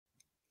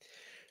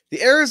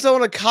The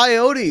Arizona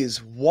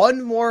Coyotes,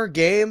 one more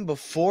game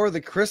before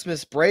the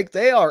Christmas break.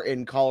 They are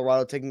in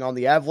Colorado taking on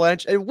the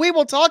Avalanche, and we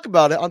will talk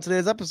about it on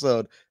today's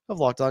episode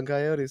of Locked On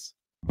Coyotes.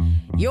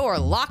 You're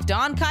Locked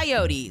On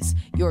Coyotes,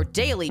 your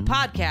daily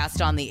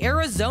podcast on the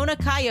Arizona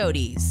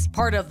Coyotes,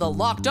 part of the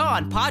Locked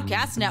On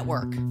Podcast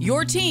Network,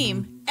 your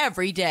team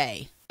every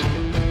day.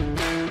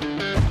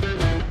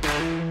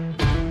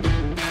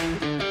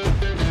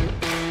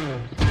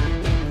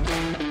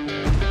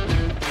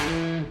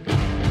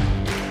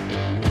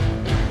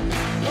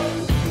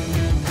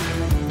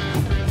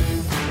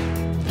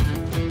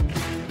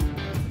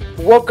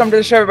 Welcome to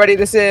the show, everybody.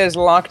 This is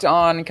Locked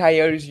On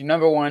Coyotes, your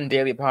number one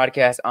daily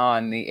podcast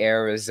on the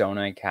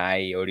Arizona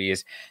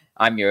Coyotes.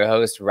 I'm your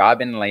host,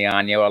 Robin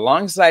Leano,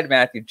 alongside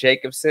Matthew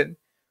Jacobson.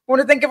 I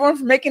want to thank everyone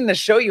for making the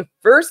show your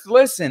first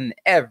listen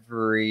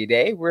every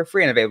day. We're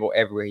free and available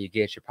everywhere you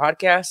get your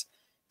podcasts,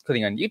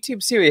 including on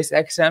YouTube, Sirius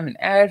XM, and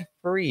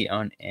ad-free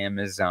on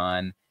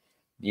Amazon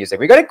Music.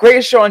 We got a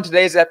great show on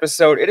today's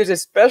episode. It is a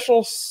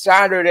special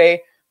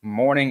Saturday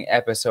morning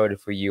episode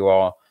for you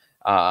all.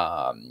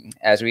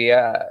 As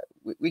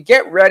we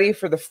get ready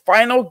for the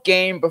final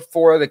game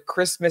before the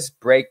Christmas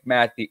break,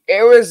 Matt. The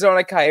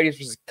Arizona Coyotes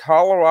versus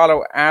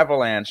Colorado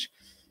Avalanche.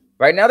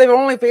 Right now, they've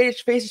only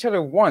faced each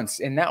other once,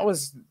 and that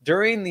was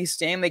during the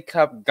Stanley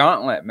Cup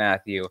Gauntlet,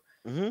 Matthew.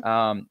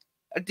 A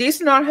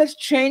decent amount has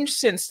changed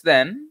since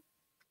then,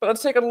 but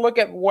let's take a look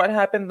at what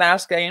happened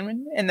last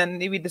game, and then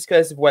maybe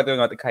discuss whether or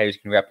not the Coyotes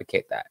can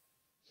replicate that.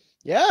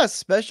 Yeah,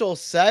 special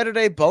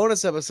Saturday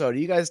bonus episode. Are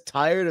you guys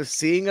tired of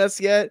seeing us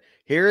yet?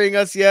 Hearing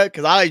us yet?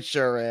 Because I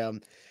sure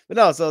am. But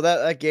no, so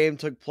that game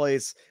took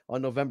place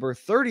on November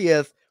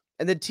 30th,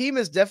 and the team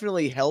is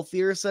definitely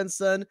healthier since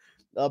then,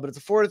 but it's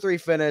a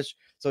 4-3 finish,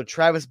 so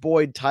Travis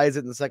Boyd ties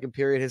it in the second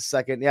period, his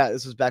second. Yeah,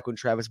 this was back when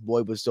Travis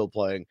Boyd was still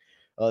playing.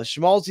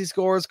 Schmaltzy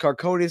scores,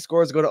 Carcone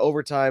scores, go to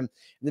overtime.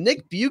 And the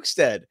Nick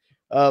Bukestad,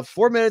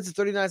 4 minutes and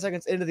 39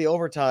 seconds into the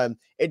overtime,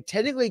 it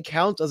technically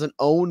counts as an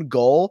own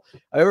goal.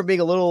 I remember being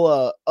a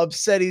little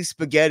upsetty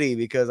spaghetti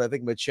because I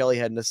think Michelli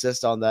had an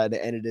assist on that and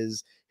it ended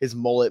his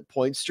mullet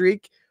point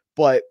streak,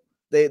 but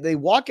They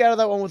walk out of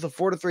that one with a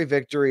 4-3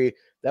 victory.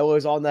 That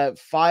was on that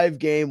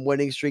 5-game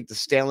winning streak, the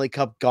Stanley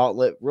Cup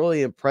Gauntlet.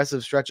 Really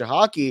impressive stretch of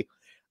hockey.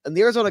 And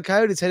the Arizona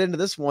Coyotes head into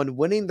this one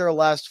winning their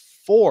last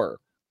 4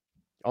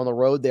 on the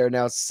road. They are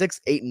now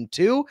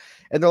 6-8-2,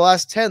 and their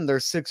last 10, they're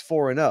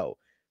 6-4-0.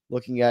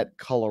 Looking at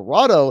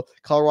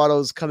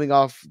Colorado's coming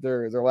off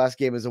their last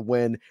game as a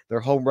win.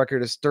 Their home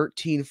record is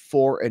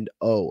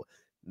 13-4-0.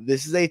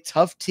 This is a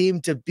tough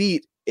team to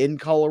beat in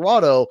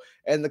Colorado,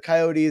 and the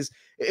Coyotes,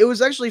 it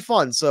was actually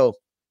fun. So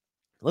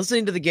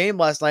listening to the game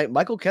last night,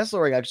 Michael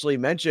Kesselring actually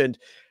mentioned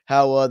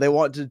how they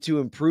wanted to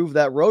improve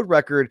that road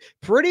record,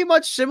 pretty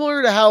much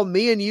similar to how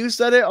me and you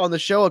said it on the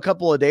show a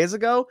couple of days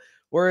ago,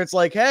 where it's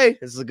like, hey,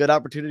 this is a good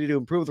opportunity to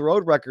improve the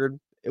road record.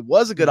 It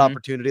was a good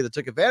opportunity. They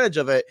took advantage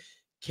of it.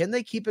 Can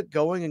they keep it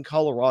going in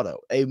Colorado?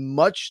 A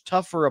much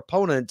tougher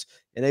opponent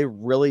in a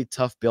really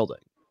tough building.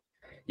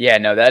 Yeah,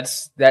 no,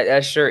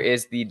 that sure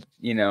is the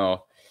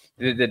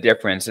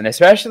difference, and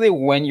especially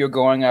when you're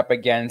going up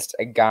against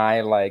a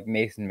guy like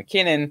Nathan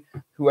MacKinnon,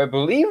 who I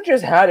believe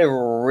just had a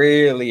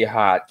really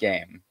hot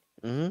game.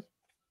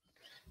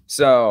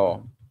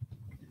 So,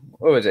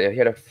 what was it? He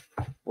had a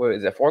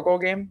 4-goal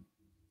game?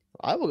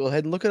 I will go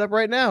ahead and look it up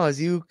right now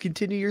as you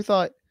continue your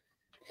thought.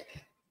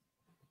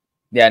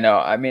 Yeah, no,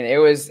 I mean it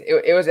was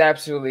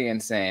absolutely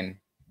insane.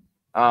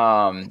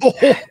 Wow,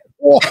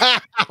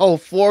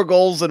 4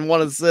 goals and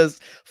 1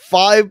 assist,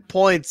 5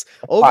 points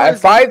over a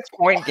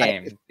 5-point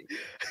game.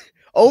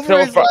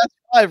 Over his last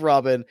 5,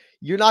 Robin,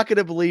 you're not going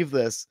to believe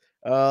this.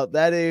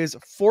 That is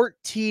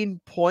 14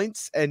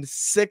 points and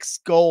 6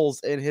 goals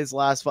in his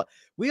last 5.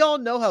 We all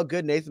know how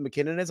good Nathan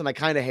MacKinnon is, and I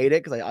kind of hate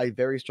it because I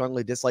very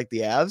strongly dislike the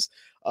Avs.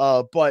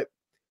 But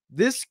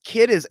this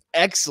kid is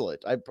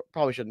excellent. I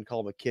probably shouldn't call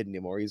him a kid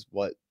anymore. He's,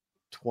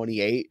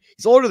 28?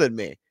 He's older than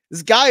me.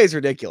 This guy is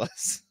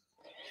ridiculous.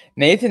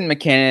 Nathan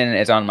MacKinnon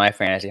is on my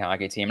fantasy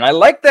hockey team, and I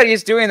like that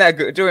he's doing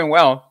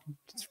well.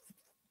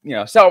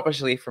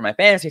 Selfishly for my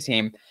fantasy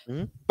team,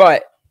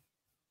 but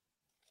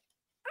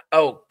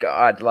oh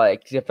god,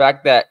 like the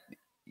fact that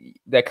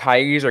the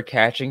Coyotes are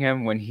catching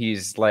him when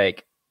he's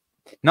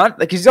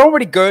he's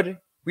already good.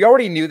 We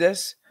already knew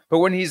this, but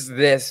when he's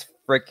this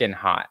freaking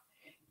hot,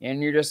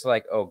 and you're just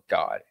like, oh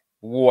god,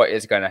 what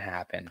is gonna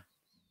happen?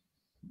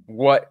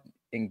 What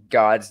in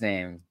God's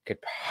name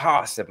could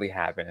possibly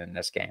happen in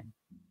this game?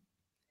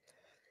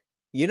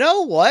 You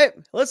know what?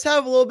 Let's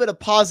have a little bit of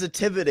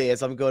positivity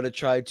as I'm going to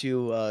try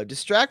to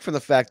distract from the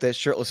fact that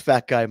shirtless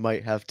fat guy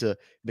might have to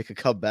make a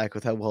comeback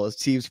with how well his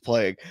team's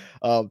playing.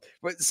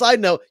 But side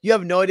note, you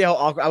have no idea how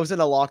awkward. I was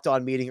in a Locked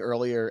On meeting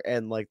earlier,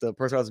 and the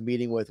person I was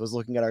meeting with was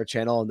looking at our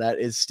channel, and that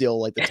is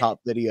still the top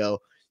video,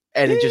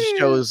 and it just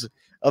shows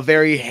a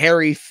very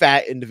hairy,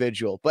 fat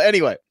individual. But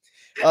anyway,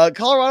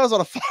 Colorado's on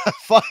a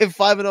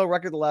 5-0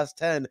 record the last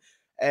 10.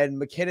 And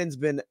MacKinnon's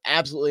been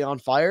absolutely on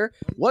fire.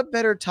 What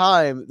better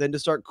time than to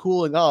start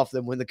cooling off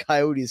than when the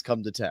Coyotes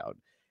come to town?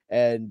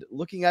 And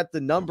looking at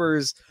the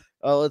numbers,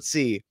 let's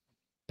see.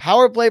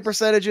 Power play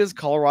percentages,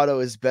 Colorado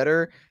is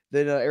better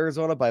than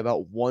Arizona by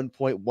about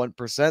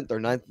 1.1%. They're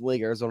ninth in the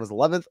league. Arizona's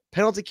 11th.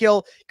 Penalty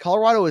kill,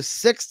 Colorado is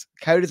 6th.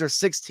 Coyotes are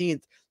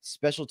 16th.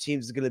 Special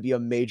teams is going to be a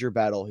major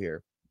battle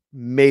here.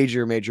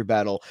 Major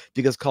battle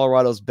because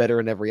Colorado's better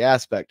in every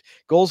aspect.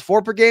 Goals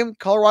for per game,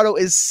 Colorado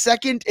is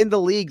second in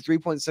the league,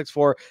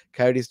 3.64.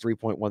 Coyotes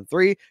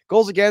 3.13.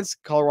 Goals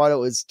against,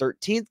 Colorado is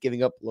 13th,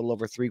 giving up a little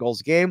over 3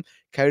 goals a game.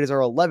 Coyotes are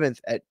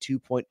 11th at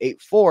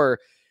 2.84.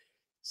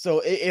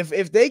 So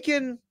if they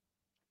can,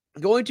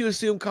 going to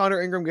assume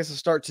Connor Ingram gets a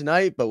start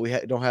tonight, but we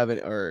don't have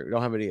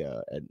any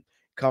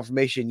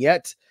confirmation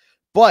yet.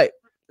 But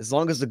as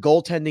long as the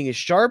goaltending is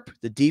sharp,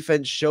 the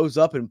defense shows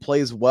up and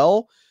plays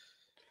well,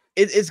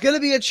 it's going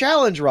to be a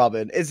challenge,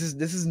 Robin. This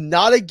is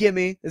not a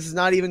gimme. This is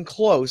not even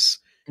close.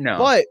 No.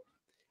 But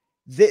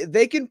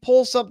they can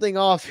pull something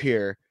off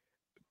here,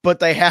 but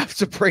they have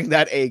to bring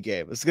that A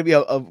game. It's going to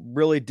be a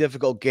really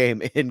difficult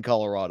game in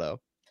Colorado.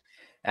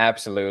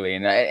 Absolutely.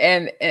 And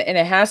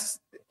it has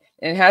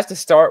to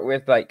start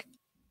with like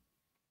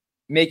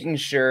making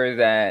sure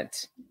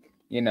that,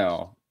 you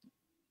know,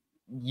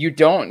 you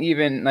don't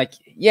even like,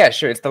 yeah,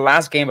 sure, it's the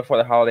last game before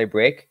the holiday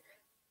break.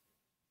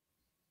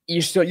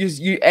 You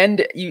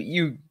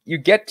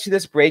get to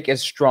this break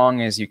as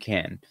strong as you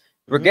can.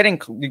 You're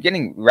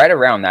getting right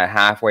around that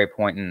halfway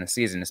point in the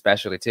season,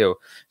 especially too.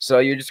 So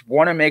you just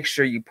want to make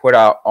sure you put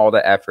out all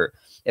the effort,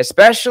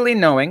 especially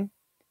knowing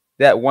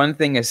that one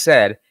thing is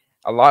said.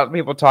 A lot of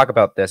people talk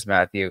about this,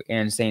 Matthew,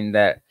 and saying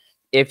that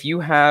if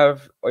you're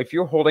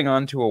holding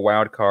on to a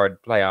wild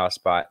card playoff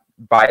spot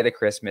by the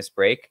Christmas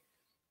break,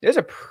 there's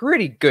a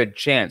pretty good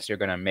chance you're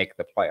going to make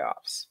the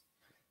playoffs.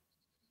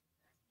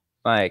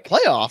 Like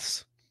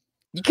playoffs?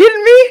 You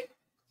kidding me?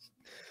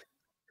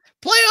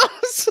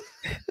 Playoffs?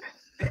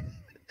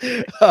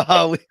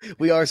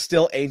 We are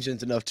still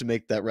ancient enough to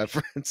make that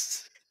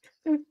reference.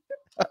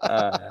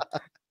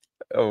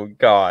 Oh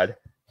God.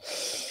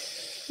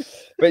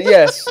 But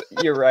yes,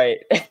 you're right.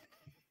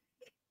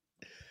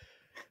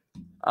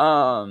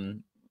 But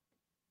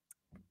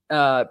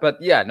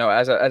yeah, no,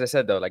 as I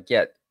said though, like,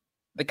 yeah,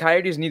 the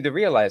Coyotes need to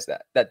realize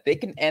that they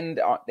can end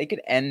up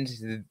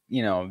into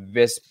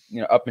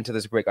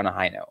this break on a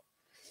high note.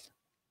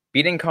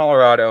 Beating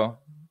Colorado,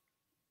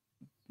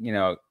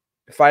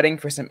 fighting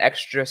for some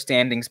extra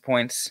standings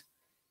points,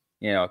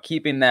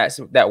 keeping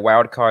that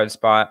wild card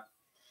spot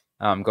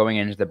going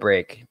into the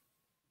break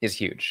is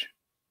huge.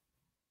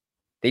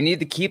 They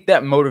need to keep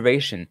that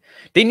motivation.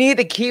 They need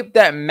to keep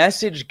that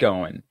message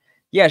going.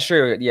 Yeah,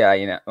 sure.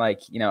 Yeah,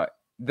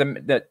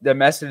 the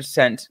message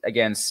sent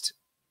against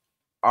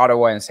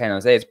Ottawa and San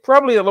Jose is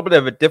probably a little bit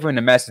of a different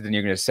message than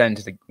you're going to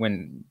send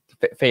when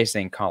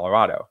facing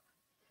Colorado.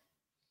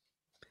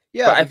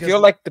 Yeah, but I feel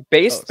like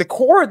the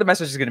core of the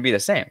message is going to be the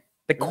same.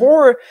 The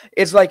core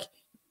is like,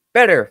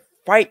 better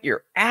fight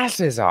your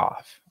asses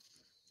off.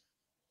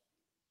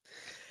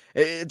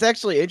 It's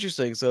actually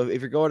interesting. So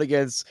if you're going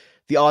against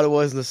the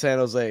Ottawas and the San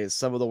Jose's,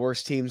 some of the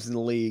worst teams in the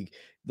league,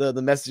 the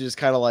message is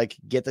kind of like,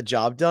 get the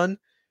job done.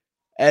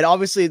 And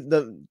obviously,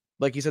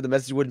 like you said, the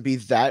message wouldn't be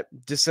that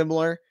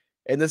dissimilar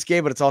in this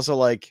game, but it's also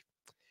like,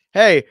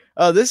 hey,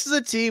 this is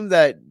a team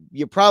that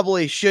you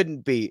probably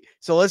shouldn't beat.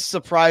 So let's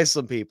surprise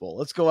some people.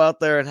 Let's go out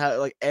there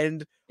and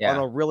end on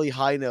a really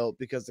high note,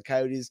 because the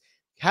Coyotes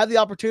have the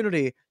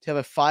opportunity to have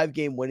a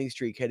 5-game winning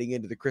streak heading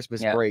into the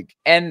Christmas break.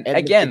 And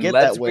again, to get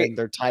that win,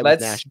 they're tied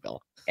with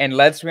Nashville. And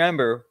let's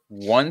remember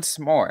once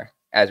more,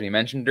 as we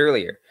mentioned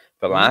earlier,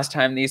 the last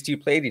time these two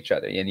played each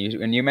other, and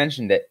you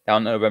mentioned it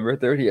on November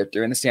 30th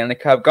during the Stanley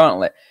Cup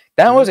Gauntlet,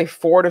 that was a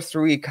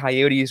 4-3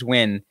 Coyotes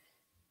win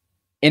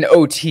in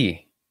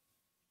OT.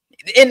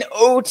 In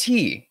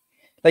OT.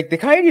 Like, the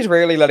Coyotes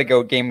rarely let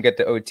a game get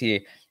to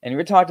OT. And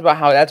we talked about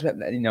how that's,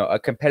 a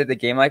competitive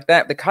game like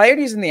that. The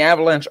Coyotes and the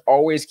Avalanche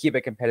always keep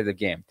a competitive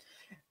game.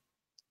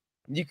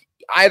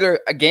 Either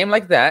a game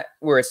like that,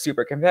 where it's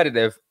super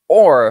competitive,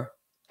 or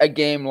a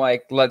game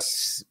like,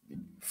 let's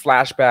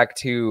flashback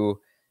to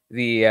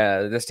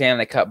the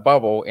Stanley Cup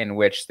bubble, in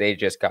which they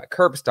just got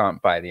curb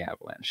stomped by the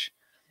Avalanche.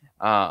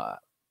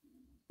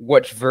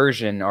 Which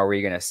version are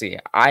we going to see?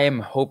 I am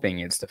hoping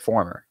it's the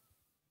former.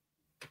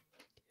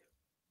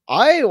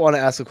 I want to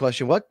ask a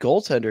question. What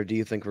goaltender do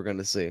you think we're going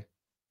to see?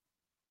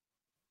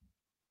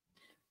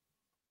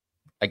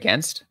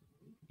 Against?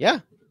 Yeah.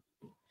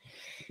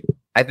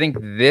 I think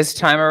this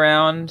time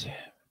around,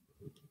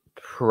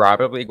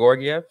 probably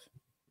Georgiev.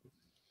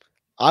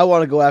 I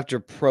want to go after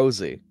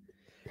Prosy.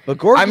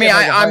 But Georgiev,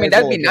 I mean,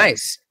 that'd be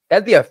nice.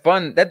 That'd be a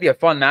fun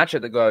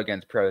matchup to go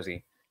against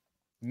Prosy.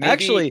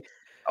 Maybe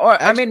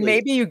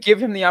you give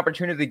him the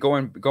opportunity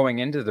going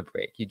into the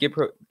break. You give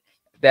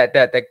that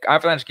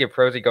Avalanche give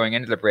Prosy going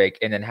into the break,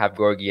 and then have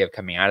Georgiev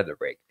coming out of the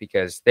break,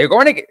 because they're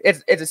going to.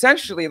 It's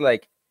essentially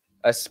like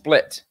a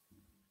split,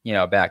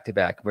 back to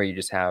back, where you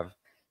just have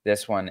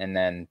this one and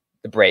then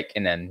the break,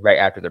 and then right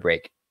after the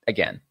break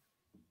again.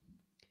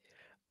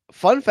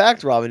 Fun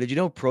fact, Robin, did you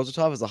know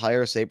Prosotov has a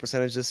higher save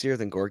percentage this year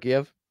than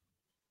Georgiev?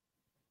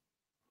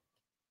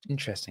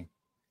 Interesting.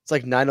 It's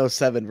like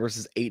 907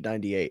 versus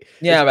 898.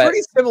 Yeah, It's but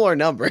pretty similar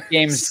numbers.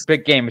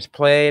 big games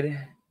played.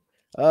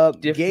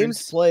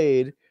 Games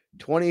played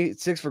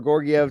 26 for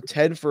Gorgiev,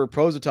 10 for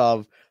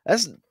Prozatov.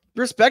 That's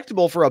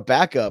respectable for a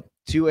backup.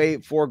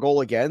 2.84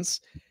 goal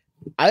against.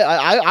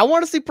 I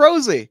want to see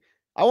Prosy.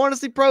 I want to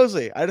see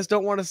Prosy. I just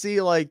don't want to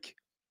see like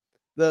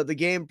the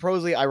game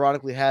Prosy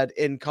ironically had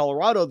in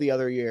Colorado the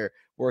other year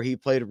where he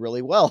played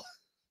really well.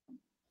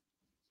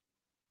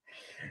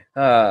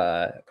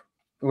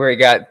 Where he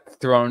got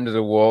thrown to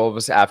the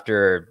wolves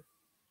after,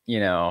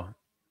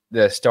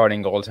 the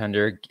starting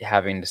goaltender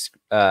having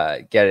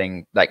to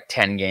getting like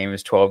 10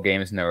 games, 12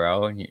 games in a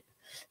row, and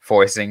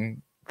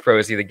forcing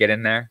Prosy to get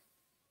in there.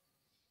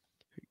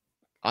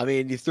 I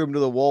mean, you threw him to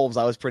the wolves.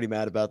 I was pretty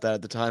mad about that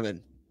at the time,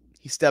 and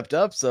he stepped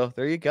up. So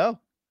there you go.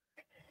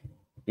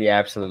 He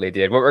absolutely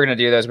did. What we're going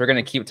to do, though, is we're going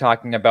to keep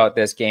talking about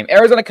this game.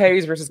 Arizona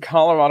Coyotes versus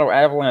Colorado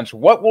Avalanche.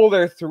 What will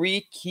their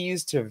 3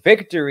 keys to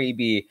victory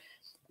be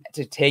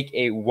to take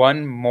a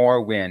one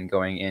more win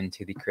going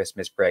into the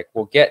Christmas break?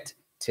 We'll get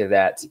to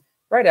that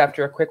right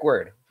after a quick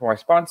word from our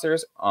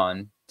sponsors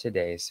on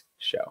today's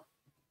show.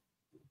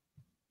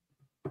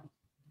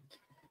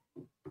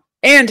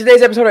 And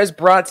today's episode is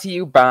brought to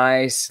you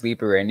by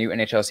Sleeper. A new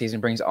NHL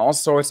season brings all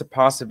sorts of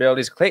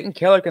possibilities. Clayton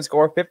Keller can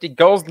score 50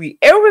 goals. The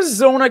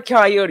Arizona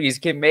Coyotes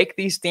can make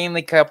the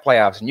Stanley Cup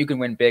playoffs, and you can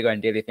win big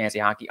on daily fantasy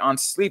hockey on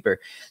Sleeper,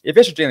 the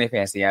official daily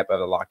fantasy app of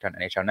the Locked On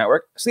NHL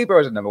Network. Sleeper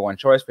is the #1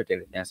 choice for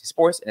daily fantasy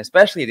sports, and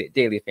especially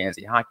daily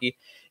fantasy hockey,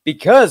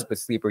 because with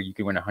Sleeper, you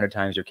can win 100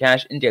 times your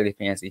cash in daily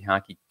fantasy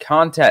hockey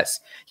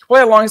contests. You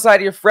play alongside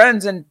your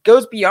friends and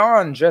goes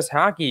beyond just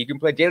hockey. You can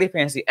play daily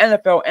fantasy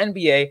NFL,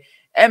 NBA,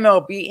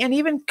 MLB, and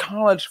even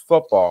college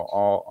football,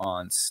 all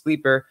on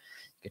Sleeper.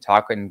 You can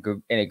talk in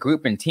a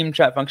group and team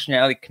chat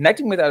functionality,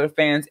 connecting with other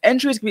fans.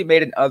 Entries can be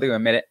made in under a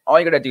minute. All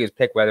you got to do is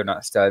pick whether or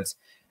not studs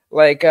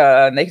like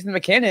Nathan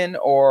McKinnon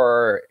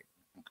or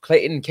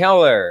Clayton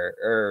Keller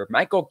or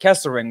Michael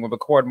Kesselring will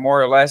record more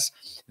or less.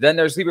 Then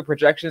there's Sleeper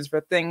projections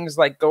for things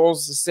like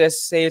goals,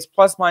 assists, saves,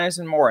 plus, minus,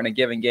 and more in a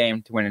given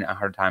game to win an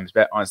 100 times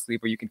bet on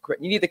Sleeper. You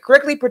need to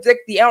correctly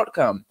predict the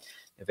outcome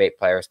of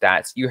 8-player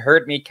stats. You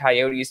heard me,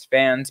 Coyotes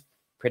fans.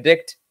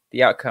 Predict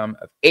the outcome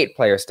of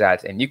 8-player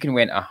stats, and you can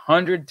win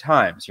 100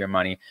 times your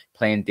money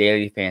playing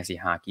daily fantasy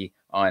hockey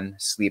on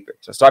Sleeper.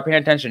 So start paying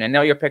attention and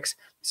know your picks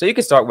so you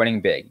can start winning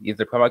big. Use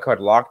the promo code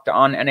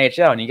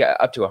LOCKEDONNHL, and you get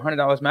up to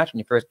 $100 match on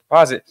your first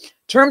deposit.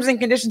 Terms and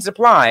conditions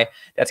apply.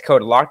 That's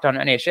code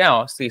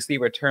LOCKEDONNHL. See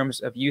Sleeper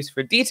terms of use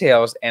for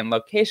details and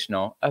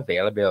locational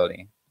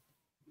availability.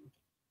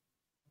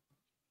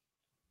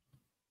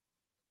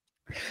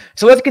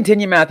 So let's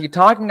continue, Matthew,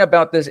 talking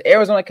about this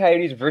Arizona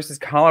Coyotes versus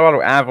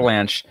Colorado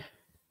Avalanche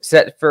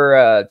set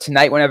for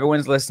tonight when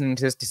everyone's listening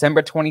to this,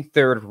 December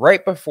 23rd,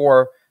 right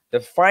before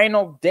the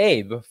final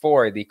day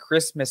before the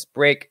Christmas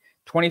break.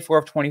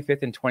 24th,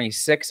 25th, and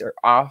 26th are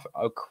off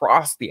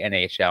across the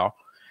NHL.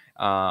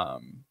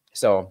 And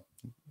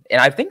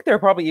I think they're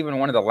probably even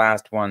one of the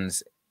last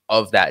ones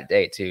of that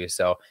day, too.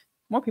 So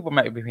more people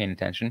might be paying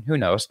attention. Who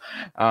knows?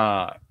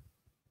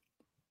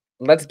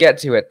 Let's get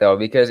to it, though,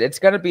 because it's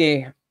going to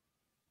be...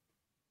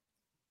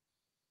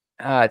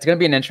 it is going to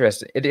be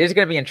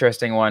an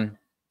interesting one.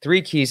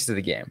 3 keys to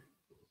the game.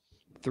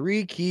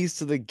 3 keys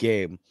to the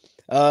game.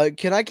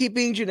 Can I keep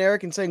being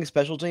generic and saying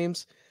special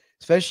teams,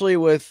 especially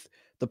with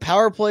the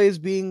power plays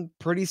being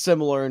pretty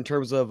similar in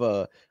terms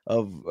of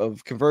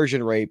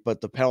conversion rate,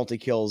 but the penalty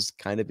kills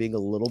kind of being a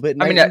little bit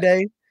night and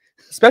day.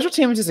 Special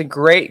teams is a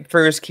great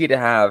first key to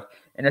have,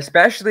 and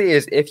especially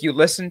is if you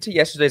listen to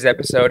yesterday's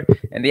episode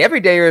and the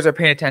everydayers are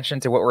paying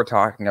attention to what we're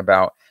talking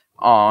about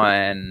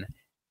on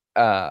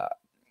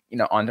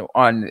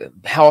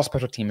how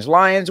special teams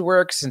lines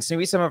works, and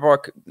maybe some of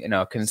our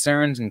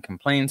concerns and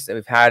complaints that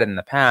we've had in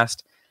the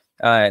past.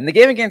 In the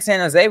game against San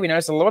Jose, we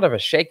noticed a little bit of a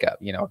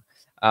shakeup,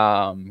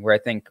 where I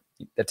think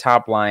the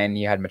top line,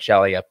 you had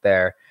Michelli up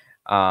there,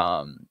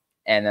 and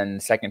then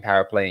the second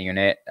power play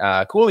unit,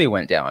 Cooley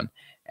went down.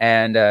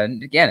 And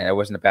again, it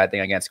wasn't a bad thing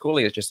against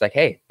Cooley. It's just like,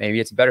 hey, maybe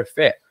it's a better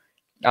fit.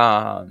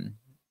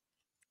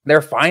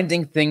 They're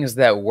finding things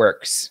that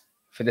works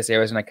for this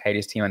Arizona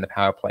Coyotes team on the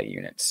power play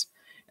units.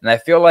 And I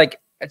feel like,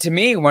 to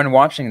me, when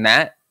watching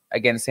that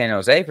against San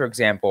Jose, for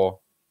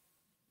example,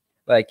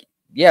 like,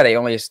 yeah, they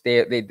only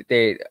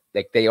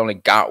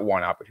got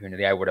one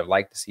opportunity. I would have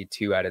liked to see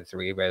 2 out of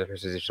 3,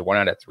 versus just 1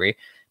 out of 3.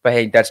 But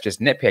hey, that's just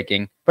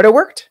nitpicking. But it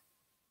worked.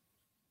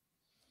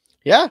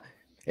 Yeah,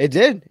 it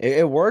did.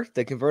 It worked.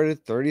 They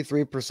converted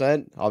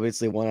 33%.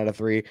 Obviously, 1 out of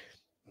 3,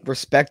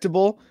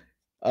 respectable.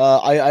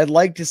 I'd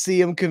like to see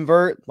him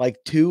convert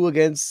like 2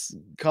 against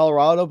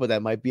Colorado, but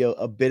that might be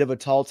a bit of a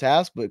tall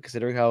task. But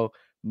considering how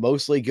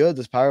mostly good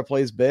this power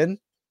play's been,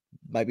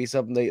 might be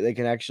something they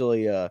can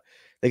actually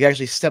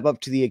step up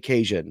to the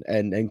occasion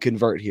and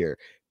convert here.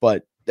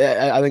 But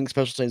I think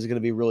special teams is going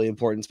to be really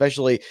important,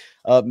 especially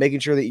making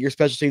sure that your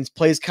special teams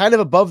plays kind of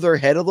above their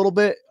head a little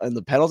bit on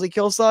the penalty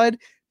kill side,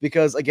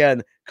 because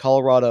again,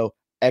 Colorado,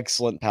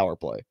 excellent power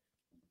play.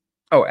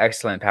 Oh,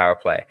 excellent power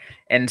play.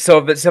 And so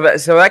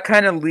that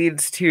kind of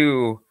leads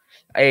to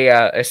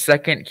a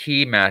second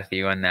key,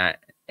 Matthew, on that.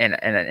 And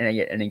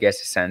I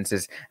guess a sense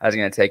is I was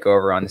going to take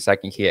over on the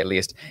second key at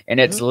least, and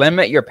it's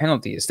limit your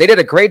penalties. They did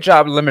a great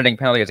job limiting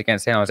penalties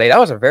against San Jose. That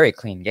was a very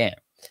clean game.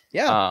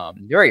 Yeah.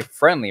 Very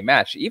friendly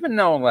match, even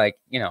though, like,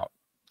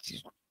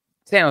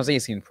 San Jose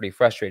seemed pretty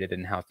frustrated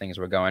in how things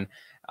were going.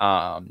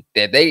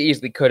 They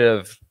easily could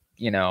have,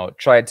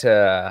 tried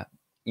to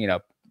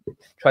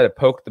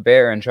poke the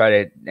bear and try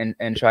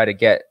to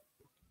get,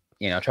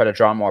 try to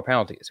draw more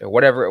penalties or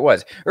whatever it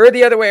was, or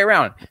the other way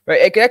around.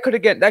 Right? That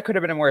could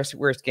have been a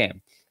worse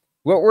game.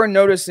 What we're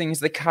noticing is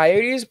the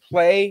Coyotes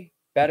play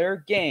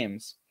better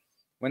games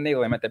when they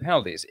limit the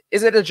penalties.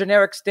 Is it a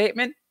generic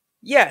statement?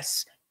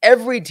 Yes.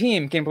 Every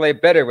team can play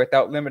better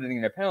without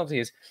limiting their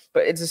penalties,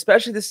 but it's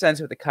especially the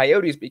sense with the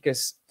Coyotes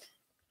because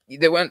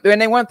when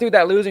they went through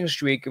that losing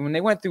streak and when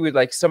they went through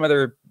like some of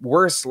their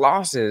worst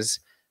losses,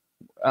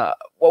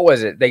 what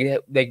was it?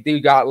 They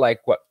got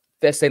like what?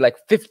 Let's say like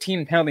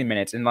 15 penalty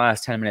minutes in the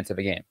last 10 minutes of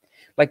a game.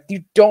 Like,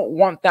 you don't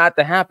want that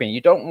to happen.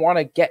 You don't want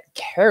to get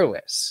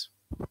careless.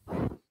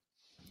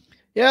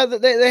 Yeah,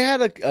 they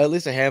had at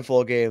least a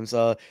handful of games.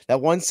 That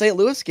one St.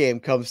 Louis game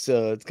comes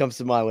to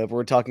mind whenever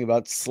we're talking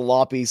about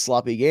sloppy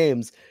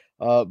games.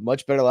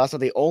 Much better last night.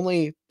 The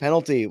only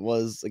penalty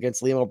was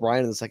against Liam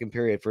O'Brien in the second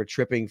period for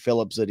tripping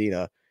Philip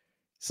Zadina.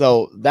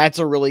 So that's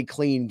a really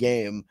clean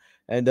game.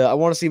 And I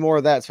want to see more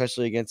of that,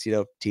 especially against,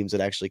 teams that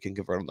actually can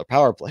convert on their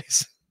power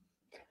plays.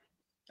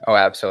 Oh,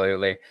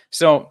 absolutely.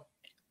 So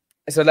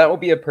that will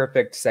be a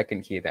perfect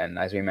second key then,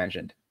 as we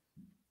mentioned.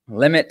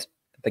 Limit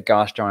the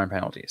gosh darn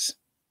penalties.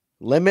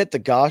 Limit the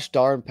gosh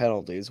darn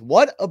penalties.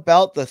 What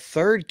about the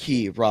third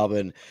key,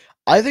 Robin?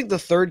 I think the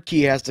third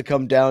key has to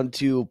come down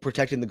to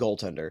protecting the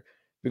goaltender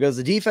because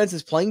the defense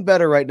is playing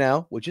better right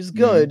now, which is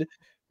good,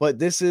 but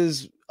this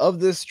is, of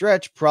this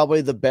stretch,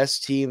 probably the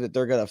best team that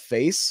they're going to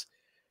face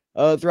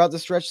throughout the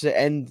stretch to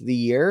end the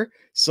year.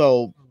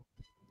 So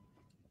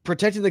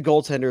protecting the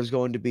goaltender is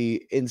going to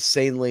be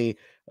insanely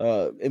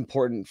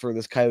important for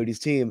this Coyotes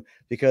team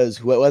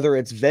because whether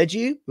it's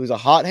Veggie, who's a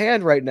hot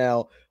hand right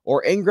now,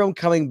 or Ingram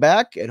coming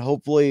back and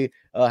hopefully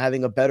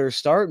having a better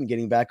start and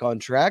getting back on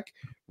track,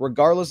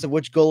 regardless of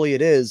which goalie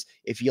it is,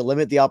 if you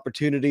limit the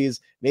opportunities,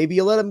 maybe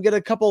you let them get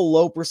a couple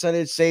low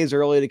percentage saves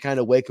early to kind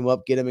of wake them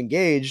up, get them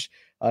engaged.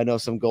 I know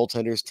some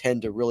goaltenders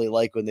tend to really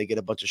like when they get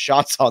a bunch of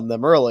shots on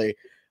them early.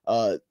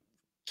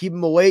 Keep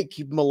them awake,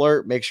 keep them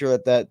alert, make sure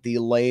that the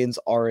lanes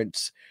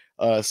aren't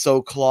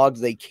so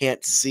clogged they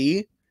can't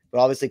see, but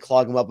obviously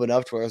clog them up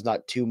enough to where there's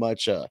not too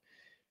much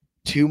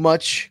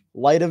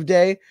light of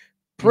day.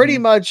 Pretty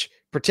much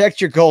protect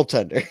your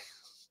goaltender.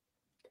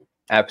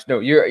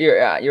 Absolutely,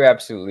 you're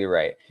absolutely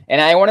right. And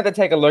I wanted to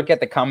take a look at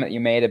the comment you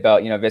made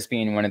about this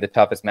being one of the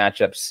toughest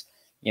matchups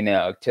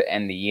to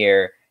end the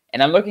year.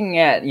 And I'm looking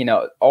at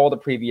all the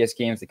previous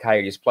games the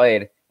Coyotes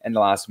played in the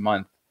last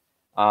month,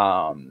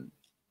 or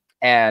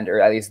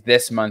at least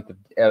this month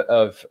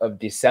of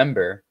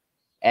December.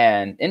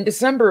 And in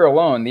December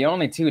alone, the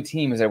only two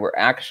teams that were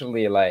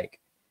actually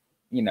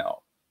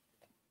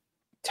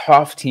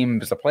tough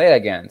teams to play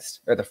against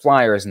are the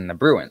Flyers and the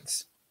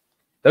Bruins.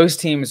 Those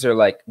teams are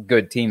like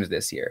good teams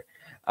this year.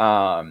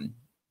 And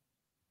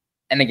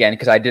again,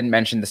 because I didn't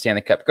mention the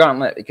Stanley Cup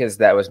Gauntlet because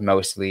that was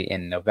mostly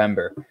in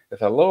November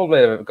with a little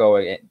bit of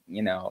going,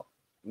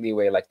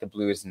 leeway like the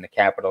Blues and the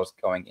Capitals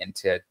going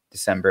into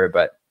December,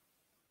 but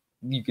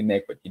you can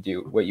make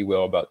what you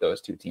will about those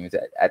two teams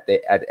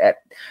at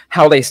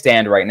how they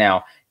stand right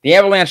now. The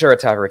Avalanche are a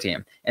tougher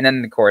team. And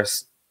then, of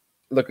course,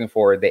 looking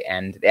forward, they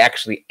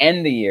actually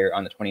end the year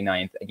on the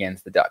 29th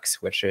against the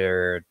Ducks, which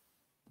are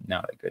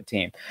not a good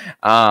team.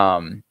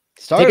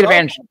 Take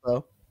advantage.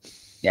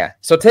 Yeah.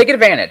 So take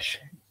advantage.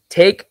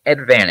 Take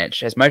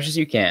advantage as much as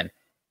you can.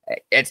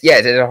 It's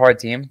a hard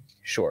team,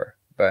 sure,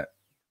 but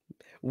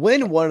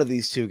win one of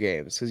these two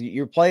games because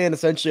you're playing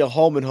essentially a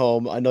home and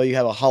home. I know you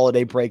have a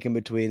holiday break in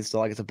between, so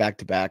like it's a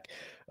back-to-back,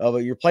 but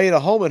you're playing a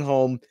home and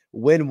home.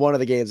 Win one of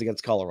the games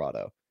against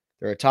Colorado.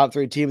 They're a top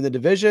 3 team in the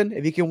division.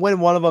 If you can win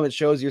one of them, it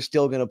shows you're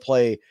still going to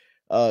play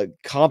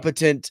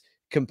competent,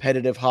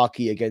 competitive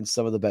hockey against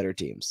some of the better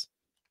teams.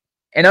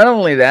 And not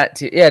only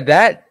that,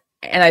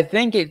 and I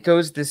think it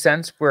goes to the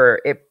sense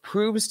where it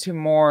proves to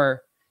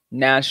more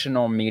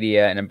national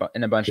media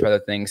and a bunch of other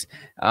things.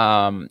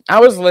 I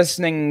was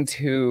listening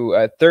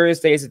to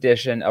Thursday's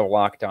edition of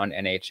Locked On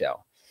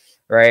NHL,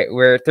 right?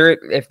 Where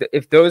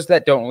if those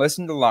that don't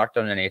listen to Locked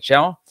On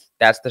NHL,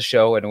 that's the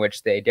show in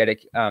which they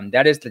dedicate.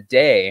 That is the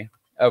day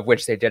of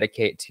which they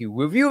dedicate to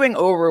reviewing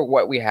over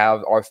what we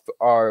have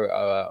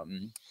our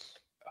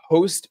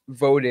host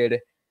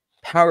voted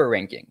power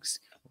rankings.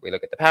 We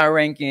look at the power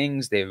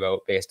rankings, they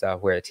vote based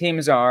off where the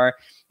teams are.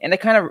 And they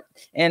kind of,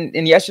 and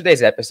in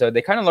yesterday's episode,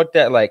 they kind of looked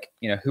at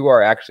who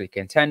are actually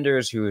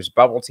contenders, who's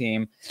bubble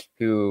team,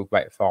 who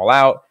might fall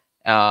out.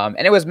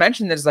 And it was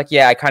mentioned that it's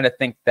I kind of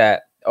think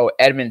that,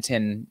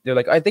 Edmonton,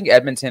 they're I think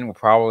Edmonton will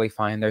probably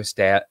find their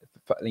step.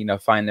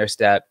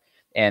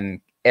 And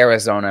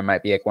Arizona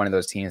might be one of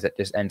those teams that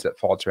just ends up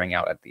faltering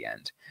out at the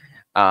end.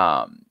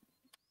 And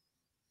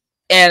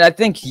I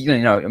think,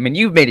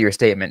 you've made your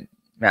statement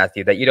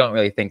Matthew, that you don't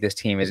really think this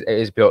team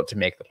is built to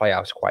make the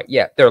playoffs quite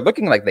yet. They're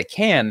looking like they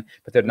can,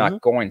 but they're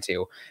not going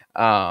to.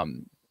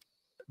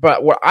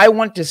 But what I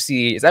want to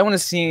see is I want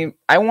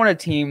a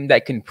team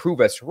that can prove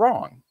us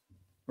wrong,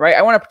 right?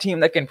 I want a team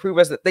that can prove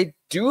us that they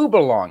do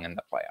belong in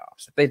the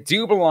playoffs, that they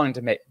do belong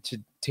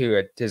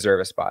to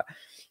deserve a spot.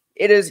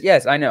 It is,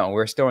 yes, I know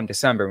we're still in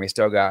December and we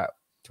still got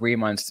 3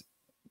 months,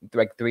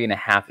 like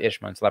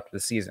 3.5-ish months left of the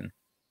season.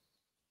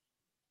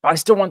 But I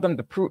still want them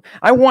to prove.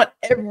 I want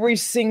every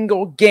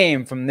single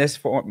game from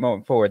this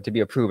moment forward to be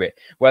a prove it,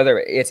 whether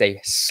it's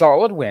a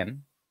solid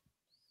win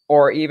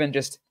or even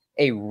just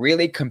a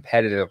really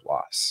competitive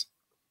loss.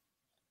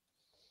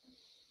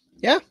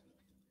 Yeah.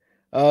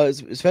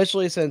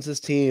 Especially since this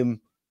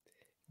team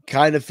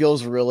kind of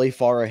feels really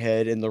far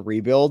ahead in the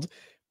rebuild,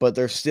 but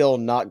they're still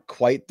not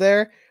quite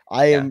there.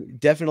 I am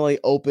definitely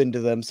open to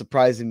them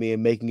surprising me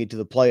and making it to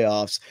the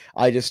playoffs.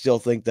 I just still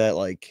think that,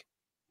 like,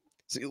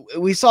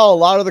 we saw a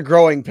lot of the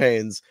growing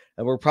pains,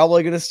 and we're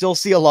probably going to still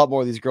see a lot more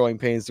of these growing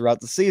pains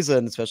throughout the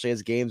season, especially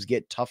as games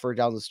get tougher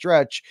down the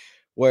stretch,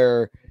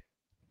 where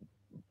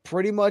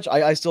pretty much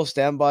I still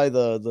stand by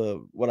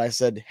the what I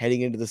said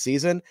heading into the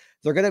season.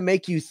 They're going to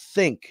make you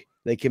think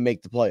they can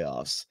make the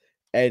playoffs,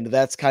 and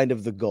that's kind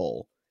of the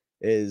goal,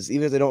 is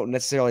even if they don't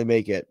necessarily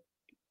make it,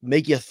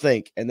 make you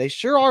think. And they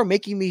sure are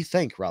making me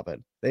think,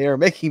 Robin. They are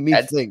making me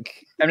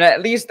think. I mean,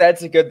 at least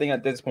that's a good thing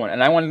at this point,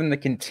 and I want them to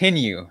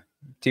continue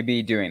to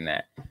be doing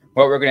that.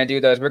 What we're going to do,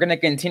 though, is we're going to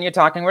continue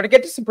talking. We're going to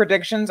get to some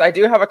predictions. I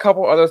do have a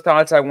couple other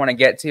thoughts I want to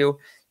get to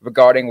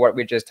regarding what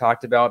we just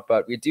talked about,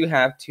 but we do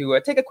have to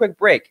take a quick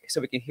break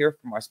so we can hear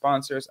from our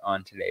sponsors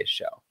on today's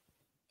show.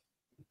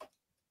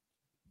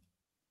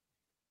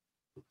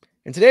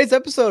 And today's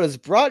episode is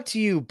brought to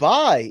you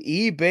by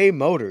eBay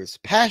Motors.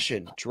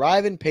 Passion,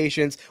 drive, and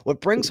patience.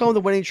 What brings home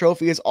the winning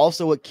trophy is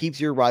also what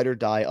keeps your ride or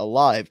die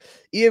alive.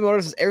 eBay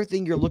Motors is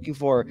everything you're looking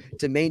for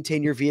to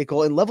maintain your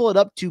vehicle and level it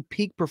up to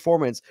peak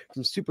performance,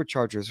 from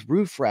superchargers,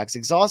 roof racks,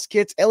 exhaust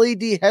kits,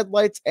 LED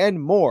headlights,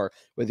 and more.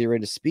 Whether you're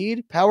into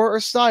speed, power,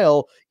 or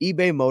style,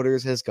 eBay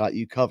Motors has got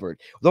you covered.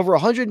 With over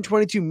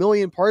 122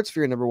 million parts for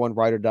your number one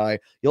ride or die,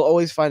 you'll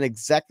always find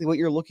exactly what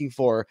you're looking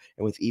for.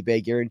 And with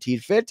eBay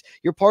Guaranteed Fit,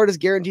 your part is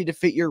guaranteed to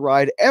fit your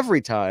ride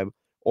every time,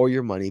 or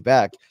your money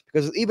back.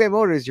 Because with eBay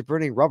Motors, you're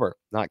burning rubber,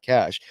 not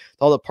cash.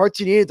 With all the parts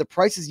you need at the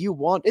prices you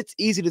want, it's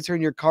easy to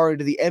turn your car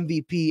into the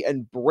MVP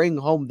and bring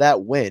home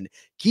that win.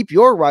 Keep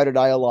your ride or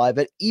die alive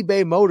at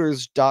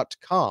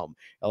ebaymotors.com.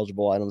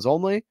 Eligible items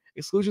only.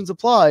 Exclusions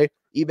apply.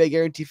 eBay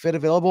Guarantee Fit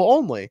available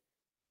only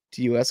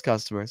to U.S.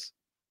 customers.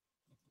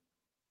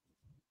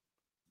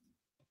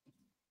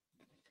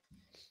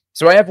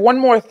 So I have one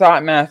more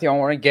thought, Matthew, I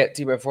want to get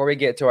to before we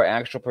get to our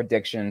actual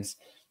predictions.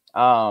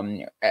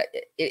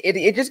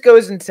 It just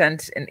goes in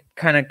sense and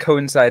kind of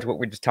coincides what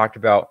we just talked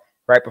about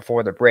right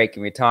before the break.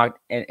 And we talked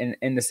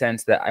in the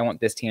sense that I want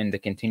this team to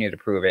continue to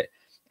prove it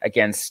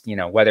against, you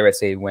know, whether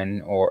it's a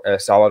win or a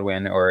solid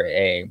win or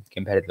a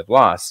competitive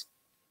loss.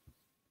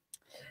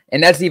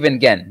 And that's even,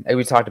 again,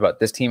 we talked about,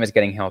 this team is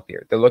getting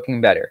healthier. They're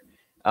looking better.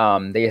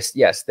 They're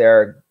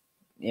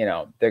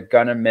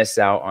gonna miss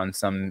out on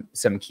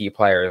some key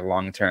players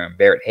long term.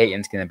 Barrett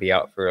Hayton's gonna be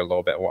out for a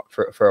little bit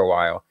for a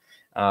while.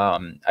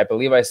 I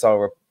believe we saw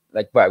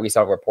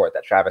a report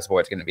that Travis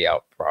Boyd's going to be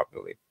out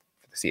probably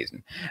for the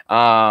season.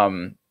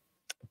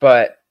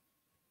 But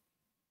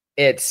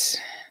it's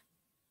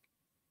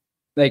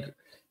like,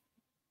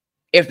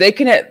 if they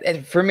can, at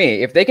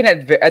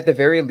the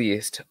very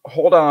least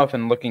hold off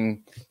and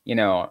looking, you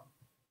know,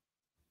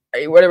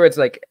 whatever it's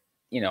like,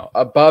 you know,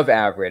 above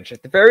average,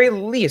 at the very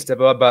least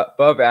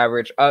above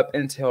average up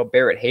until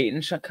Barrett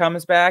Hayton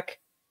comes back,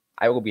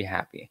 I will be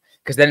happy,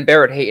 because then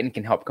Barrett Hayton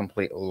can help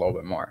complete a little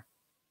bit more.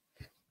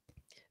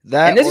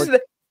 I was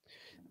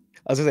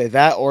gonna say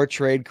that, or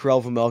trade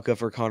Karel Vejmelka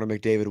for Connor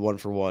McDavid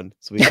 1-for-1,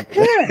 so we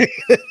can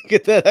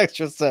get that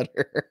extra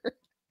center.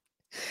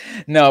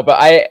 No, but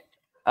I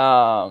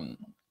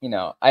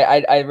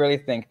really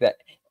think that,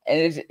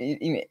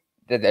 and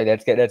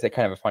that's a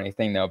kind of a funny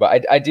thing though.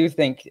 But I do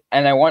think,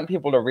 and I want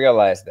people to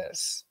realize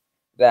this,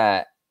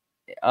 that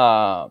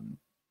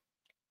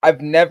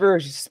I've never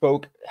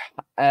spoke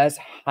as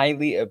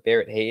highly of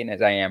Barrett Hayton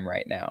as I am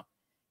right now.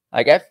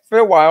 Like, for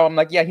a while, I'm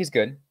like, yeah, he's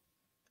good.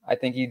 I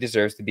think he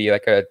deserves to be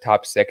like a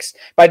top 6.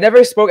 But I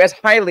never spoke as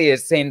highly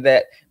as saying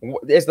that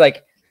it's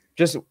like,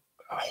 just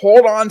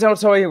hold on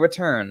until he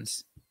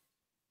returns.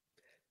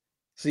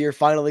 So you're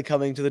finally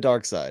coming to the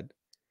dark side.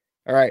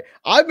 All right.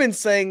 I've been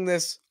saying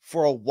this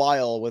for a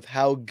while with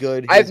how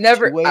good I have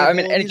never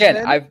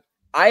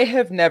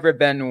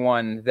been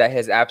one that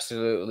has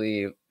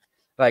absolutely,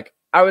 like,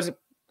 I was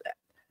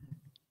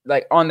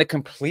like on the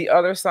complete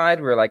other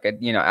side where, like,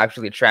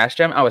 actually trashed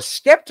him. I was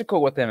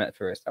skeptical with him at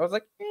first. I was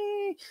like,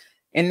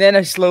 and then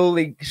I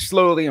slowly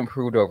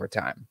improved over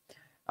time.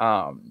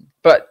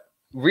 But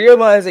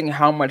realizing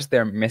how much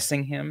they're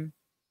missing him,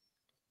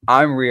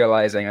 I'm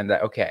realizing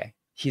that, okay,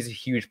 he's a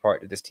huge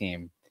part of this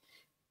team.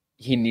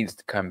 He needs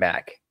to come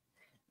back.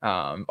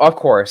 Of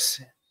course,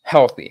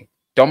 healthy.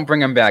 Don't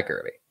bring him back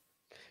early.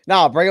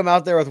 No, bring him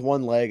out there with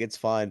one leg. It's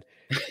fine.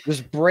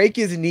 Just break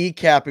his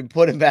kneecap and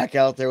put him back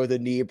out there with a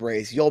knee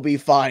brace. You'll be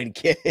fine,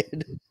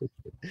 kid.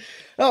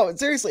 No,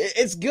 seriously,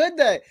 it's good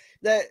that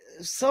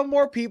some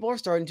more people are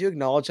starting to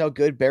acknowledge how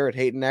good Barrett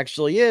Hayton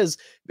actually is,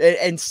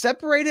 and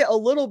separate it a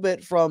little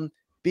bit from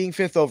being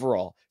 5th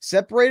overall.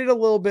 Separate it a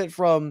little bit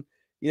from,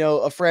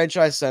 a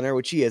franchise center,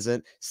 which he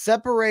isn't.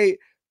 Separate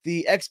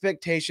the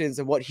expectations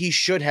and what he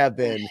should have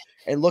been,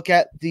 and look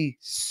at the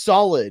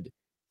solid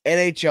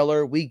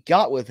NHLer we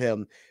got with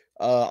him.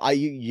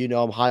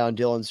 I'm high on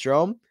Dylan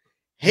Strome.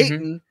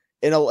 Hayton,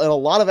 in a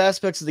lot of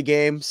aspects of the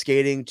game,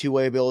 skating,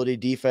 two-way ability,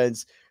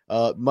 defense,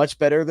 much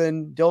better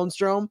than Dylan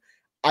Strome.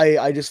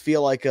 I just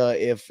feel like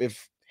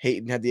if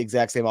Hayton had the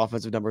exact same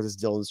offensive numbers as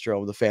Dylan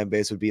Strome, the fan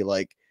base would be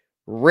like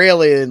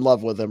really in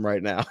love with him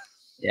right now.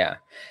 Yeah.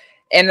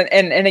 And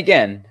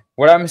again,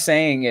 what I'm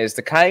saying is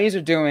the Coyotes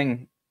are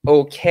doing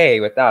okay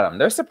without him.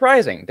 They're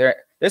surprising. They're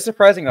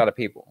surprising a lot of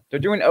people. They're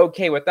doing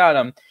okay without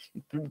him,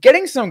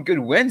 getting some good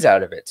wins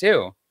out of it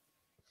too.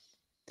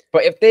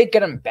 But if they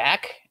get him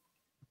back,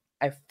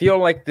 I feel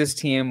like this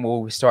team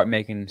will start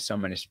making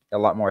a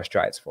lot more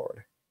strides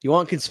forward. You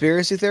want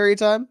conspiracy theory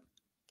time?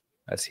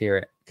 Let's hear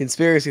it.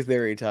 Conspiracy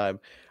theory time.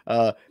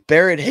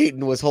 Barrett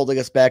Hayton was holding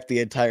us back the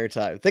entire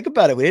time. Think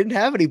about it. We didn't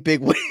have any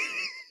big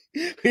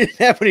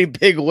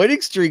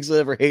winning streaks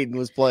whenever Hayton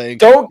was playing.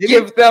 Don't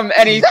give them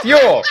any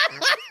fuel.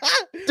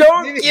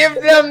 Don't give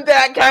them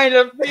that kind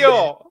of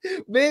fuel.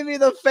 Maybe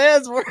the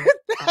fans weren't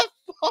that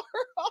far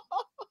off.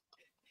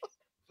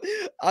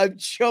 I'm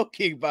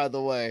joking, by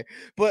the way,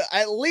 but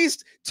at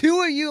least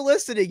 2 of you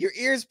listening, your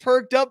ears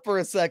perked up for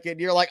a second.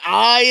 You're like,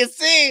 you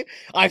see,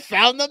 I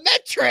found the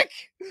metric.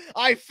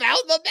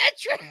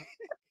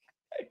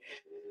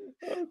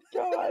 Oh,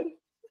 God.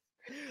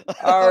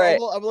 All right.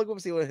 I'm looking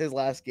to see what his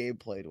last game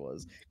played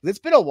was. It's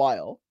been a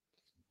while.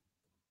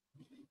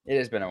 It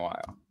has been a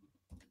while.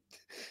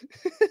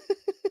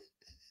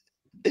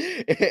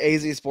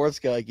 AZ Sports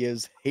Guy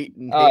gives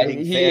Hayton.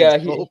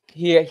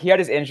 He had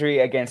his injury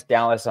against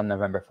Dallas on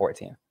November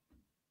 14th.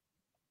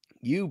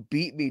 You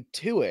beat me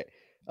to it.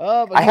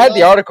 I had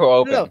the article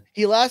open. No,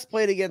 he last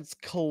played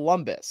against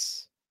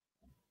Columbus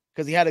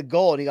because he had a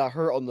goal and he got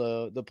hurt on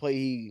the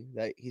play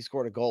he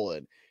scored a goal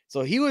in.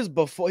 So he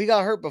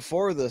got hurt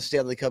before the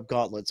Stanley Cup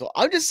Gauntlet. So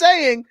I'm just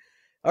saying,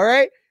 all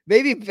right,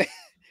 maybe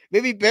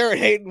Barrett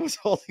Hayton was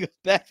holding us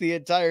back the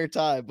entire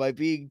time by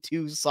being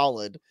too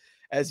solid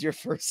as your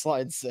first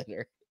line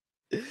center.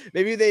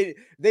 Maybe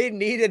they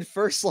needed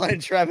first line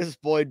Travis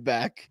Boyd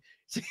back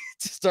to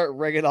start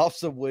ringing off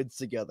some wins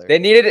together. They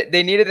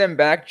needed him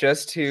back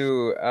just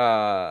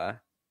to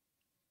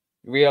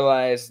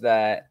realize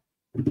that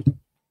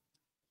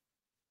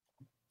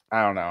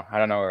I don't know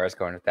where I was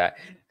going with that.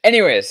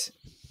 Anyways,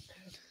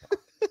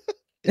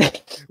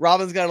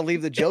 Robin's got to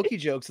leave the jokey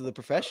jokes to the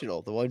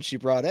professional, the one she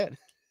brought in.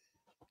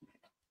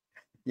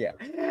 Yeah.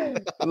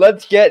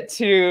 Let's get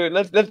to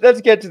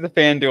the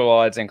FanDuel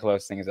odds and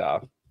close things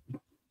off.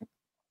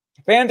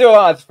 FanDuel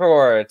odds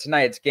for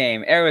tonight's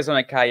game.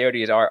 Arizona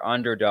Coyotes are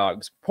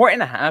underdogs,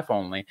 1.5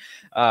 only.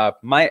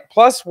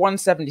 Plus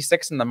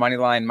 176 in the money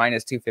line,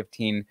 minus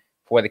 215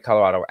 for the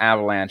Colorado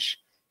Avalanche.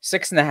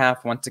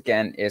 6.5 once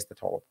again is the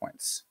total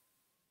points.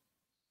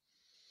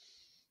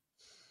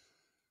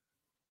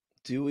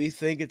 Do we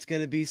think it's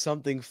going to be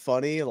something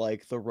funny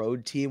like the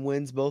road team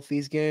wins both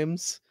these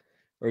games?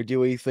 Or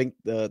do we think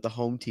the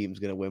home team's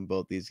going to win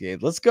both these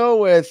games? Let's go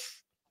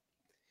with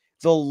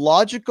the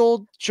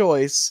logical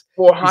choice.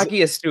 Well,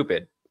 hockey is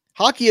stupid.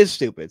 Hockey is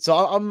stupid. So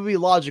I'm going to be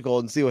logical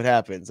and see what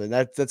happens. And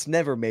that's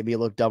never made me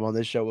look dumb on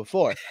this show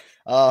before.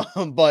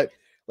 But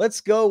let's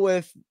go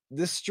with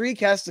the streak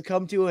has to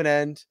come to an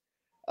end.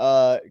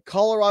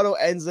 Colorado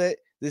ends it.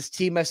 This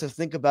team has to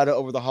think about it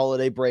over the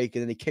holiday break,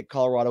 and then they kick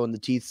Colorado in the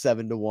teeth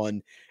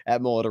 7-1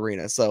 at Mullet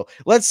Arena. So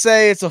let's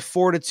say it's a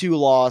 4-2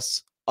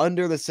 loss.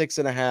 Under the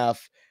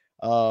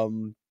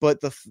 6.5,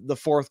 but the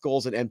fourth goal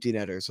is an empty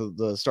netter, so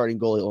the starting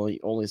goalie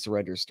only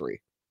surrenders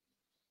 3.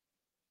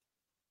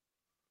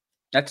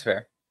 That's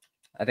fair.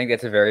 I think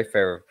that's a very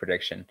fair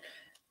prediction.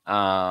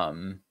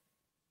 I'm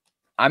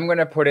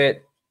gonna put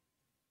it.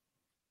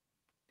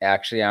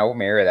 Actually, I will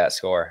mirror that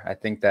score. I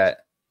think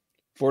that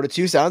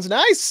 4-2 sounds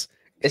nice.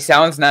 It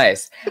sounds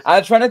nice. I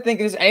was trying to think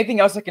if there's anything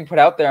else I can put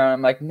out there, and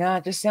I'm like, nah,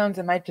 it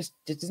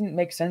doesn't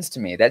make sense to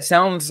me. That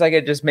sounds like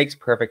it just makes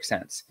perfect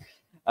sense.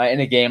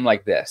 In a game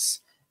like this.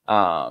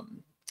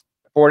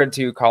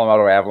 4-2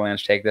 Colorado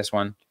Avalanche take this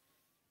one.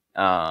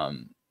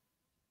 And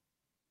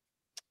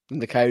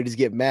the Coyotes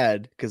get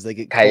mad because they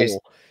get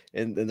coal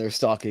in their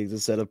stockings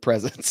instead of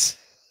presents.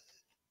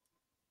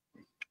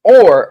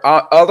 Or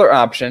other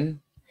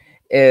option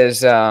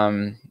is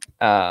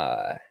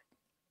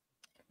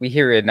we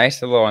hear a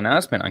nice little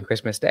announcement on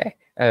Christmas Day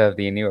of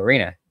the new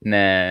arena. And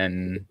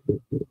then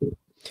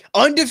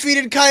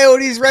undefeated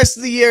Coyotes rest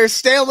of the year,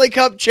 Stanley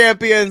Cup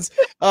champions.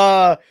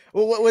 Would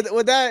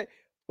that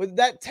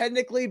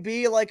technically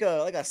be like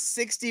a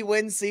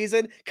 60-win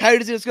season?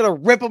 Coyotes are just gonna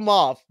rip them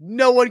off.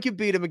 No one can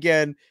beat them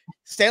again.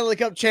 Stanley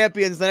Cup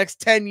champions the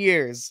next 10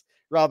 years.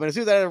 Robin, as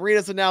soon as that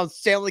arena's announced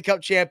Stanley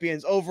Cup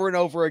champions over and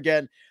over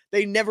again,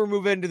 they never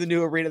move into the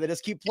new arena. They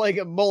just keep playing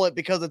at Mullet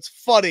because it's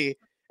funny,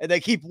 and they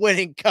keep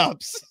winning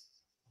cups.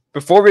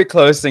 Before we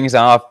close things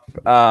off,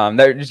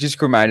 that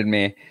just reminded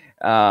me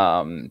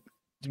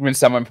when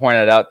someone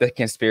pointed out the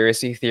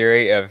conspiracy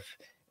theory of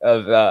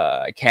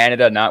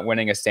Canada not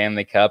winning a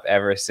Stanley Cup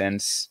ever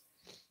since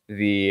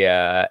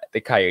the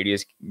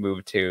Coyotes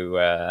moved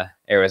to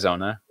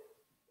Arizona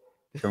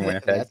from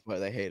Winnipeg. That's why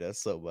they hate us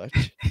so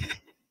much.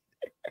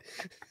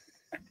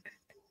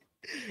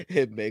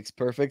 It makes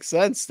perfect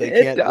sense. They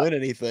can't win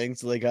anything,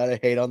 so they gotta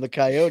hate on the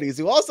Coyotes,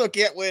 who also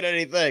can't win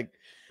anything.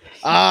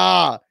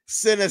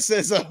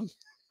 Cynicism.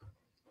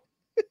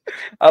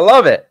 I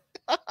love it.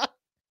 That's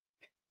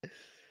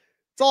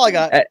all I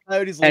got.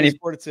 Coyotes lose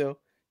 4-2.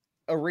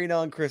 Arena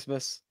on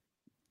Christmas.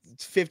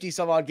 50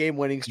 some odd game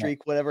winning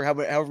streak, whatever,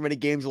 however many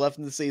games left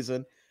in the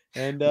season.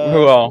 And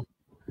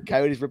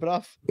Coyotes rip it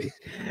off.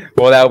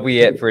 Well, that'll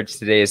be it for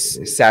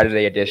today's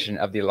Saturday edition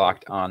of the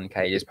Locked On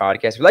Coyotes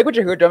podcast. If you like what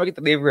you heard, don't forget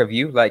to leave a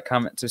review, like,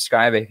 comment,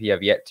 subscribe if you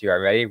have yet to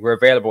already. We're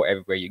available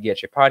everywhere you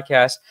get your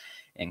podcasts,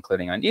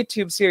 including on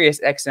YouTube, Sirius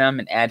XM,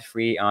 and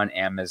ad-free on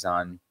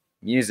Amazon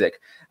Music.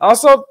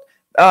 Also,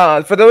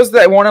 for those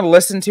that want to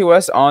listen to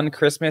us on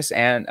Christmas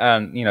and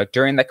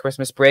during that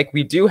Christmas break,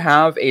 we do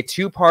have a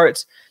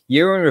 2-part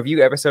year in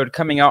review episode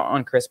coming out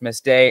on Christmas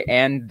Day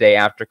and day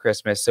after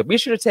Christmas. So be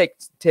sure to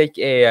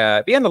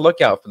be on the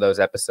lookout for those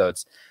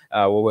episodes.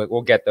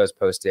 We'll get those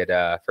posted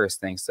first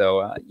thing.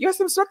 So you have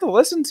some stuff to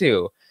listen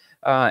to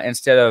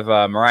instead of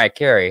Mariah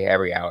Carey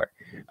every hour.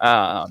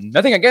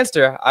 Nothing against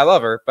her, I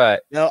love her,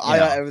 but I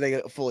got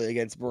everything fully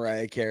against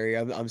Mariah Carey.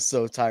 I'm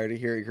so tired of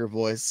hearing her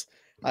voice.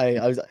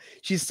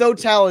 She's so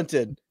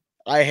talented.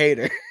 I hate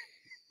her.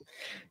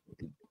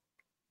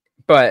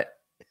 But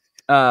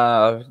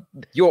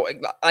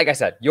like I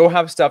said, you'll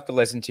have stuff to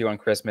listen to on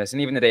Christmas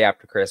and even the day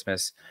after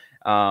Christmas.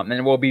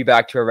 And we'll be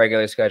back to a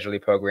regularly scheduled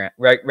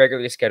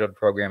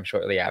program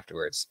shortly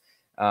afterwards.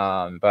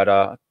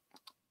 But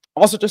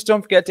also, just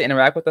don't forget to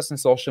interact with us on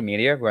social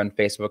media. We're on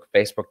Facebook,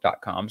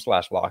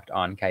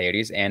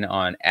 facebook.com/LockedOnCoyotes, and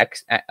on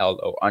X at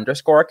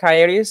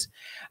 @LO_Coyotes.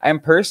 I'm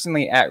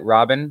personally at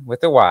Robin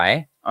with a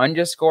Y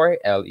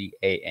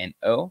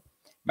 _LEANO.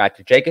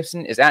 Matthew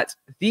Jacobson is at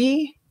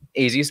the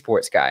AZ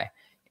Sports Guy.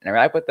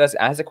 Interact with us,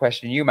 ask a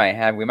question you might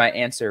have. We might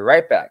answer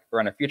right back. We're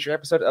on a future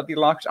episode of the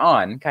Locked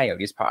On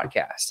Coyotes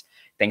podcast.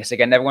 Thanks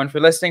again, everyone, for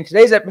listening to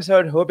today's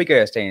episode. Hope you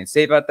guys are staying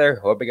safe out there.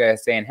 Hope you guys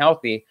are staying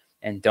healthy.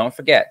 And don't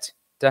forget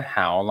to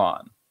howl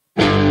on.